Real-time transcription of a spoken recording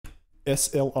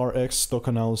SLRX stock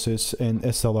analysis and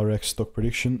SLRX stock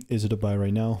prediction. Is it a buy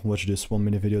right now? Watch this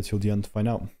 1-minute video till the end to find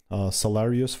out.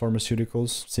 Salarius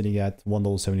Pharmaceuticals sitting at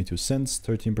 $1.72,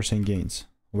 13% gains.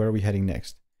 Where are we heading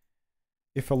next?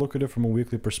 If I look at it from a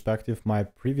weekly perspective, my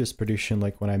previous prediction,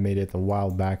 like when I made it a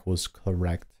while back, was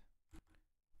correct.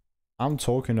 I'm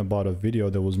talking about a video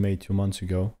that was made 2 months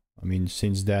ago. I mean,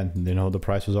 since then, you know, the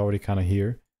price was already kind of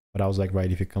here, but I was like,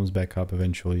 right, if it comes back up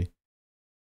eventually.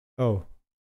 Oh.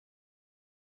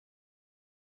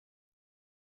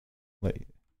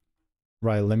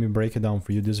 Right, let me break it down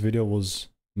for you. This video was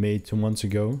made 2 months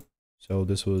ago, so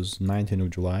this was 19th of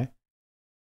July.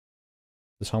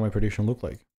 That's how my prediction looked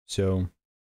like. So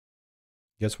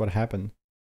guess what happened?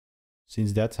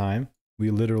 Since that time,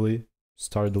 we literally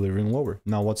started delivering lower.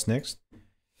 Now what's next?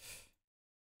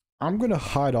 I'm gonna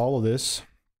hide all of this.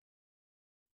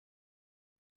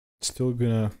 Still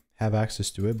gonna have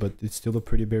access to it, but it's still a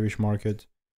pretty bearish market.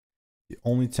 The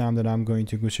only time that I'm going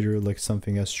to consider like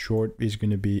something as short is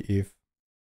going to be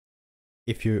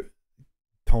if you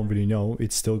don't really know,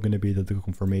 it's still going to be the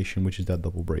confirmation, which is that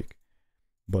double break.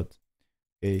 But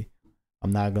okay,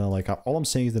 I'm not gonna like, all I'm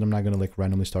saying is that I'm not gonna like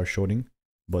randomly start shorting,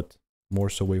 but more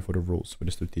so wait for the rules with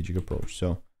a strategic approach.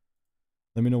 So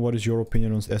let me know what is your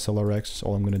opinion on SLRX.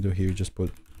 All I'm gonna do here is just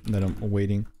put that I'm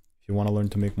waiting. If you want to learn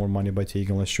to make more money by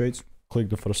taking less trades, click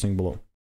the first link below.